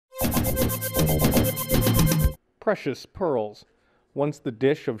Precious pearls. Once the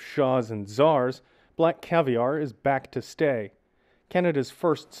dish of shahs and czars, black caviar is back to stay. Canada's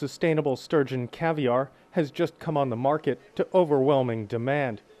first sustainable sturgeon caviar has just come on the market to overwhelming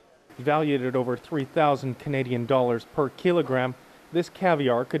demand. Valued at over 3,000 Canadian dollars per kilogram, this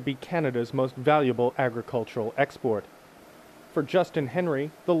caviar could be Canada's most valuable agricultural export. For Justin Henry,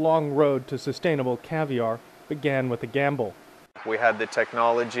 the long road to sustainable caviar began with a gamble. We had the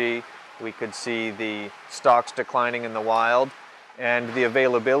technology, we could see the stocks declining in the wild, and the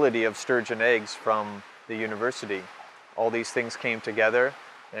availability of sturgeon eggs from the university. All these things came together,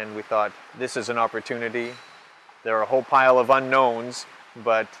 and we thought, this is an opportunity. There are a whole pile of unknowns,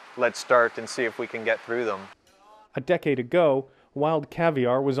 but let's start and see if we can get through them. A decade ago, wild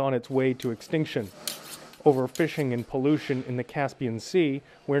caviar was on its way to extinction. Overfishing and pollution in the Caspian Sea,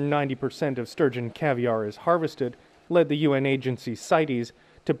 where 90% of sturgeon caviar is harvested, led the UN agency CITES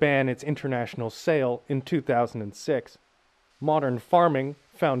to ban its international sale in 2006. Modern farming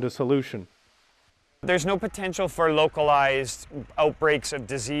found a solution. There's no potential for localized outbreaks of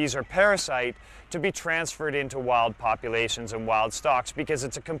disease or parasite to be transferred into wild populations and wild stocks because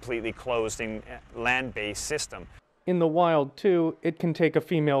it's a completely closed land-based system. In the wild, too, it can take a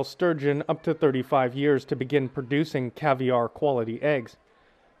female sturgeon up to 35 years to begin producing caviar-quality eggs.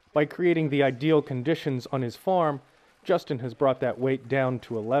 By creating the ideal conditions on his farm, Justin has brought that weight down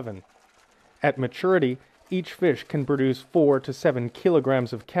to 11. At maturity, each fish can produce 4 to 7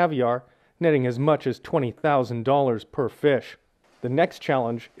 kilograms of caviar, netting as much as $20,000 per fish. The next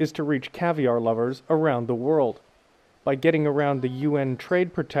challenge is to reach caviar lovers around the world by getting around the UN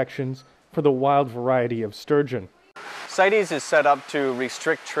trade protections for the wild variety of sturgeon. CITES is set up to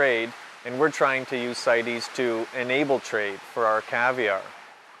restrict trade, and we're trying to use CITES to enable trade for our caviar.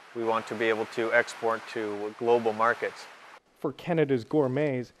 We want to be able to export to global markets. For Canada's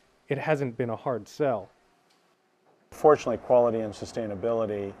gourmets, it hasn't been a hard sell. Fortunately, quality and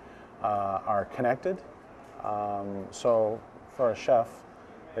sustainability are connected. So for a chef,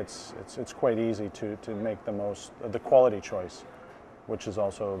 it's quite easy to make the quality choice, which is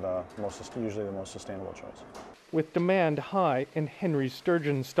also usually the most sustainable choice. With demand high and Henry's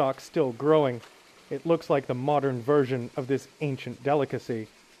sturgeon stock still growing, it looks like the modern version of this ancient delicacy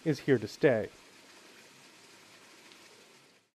is here to stay.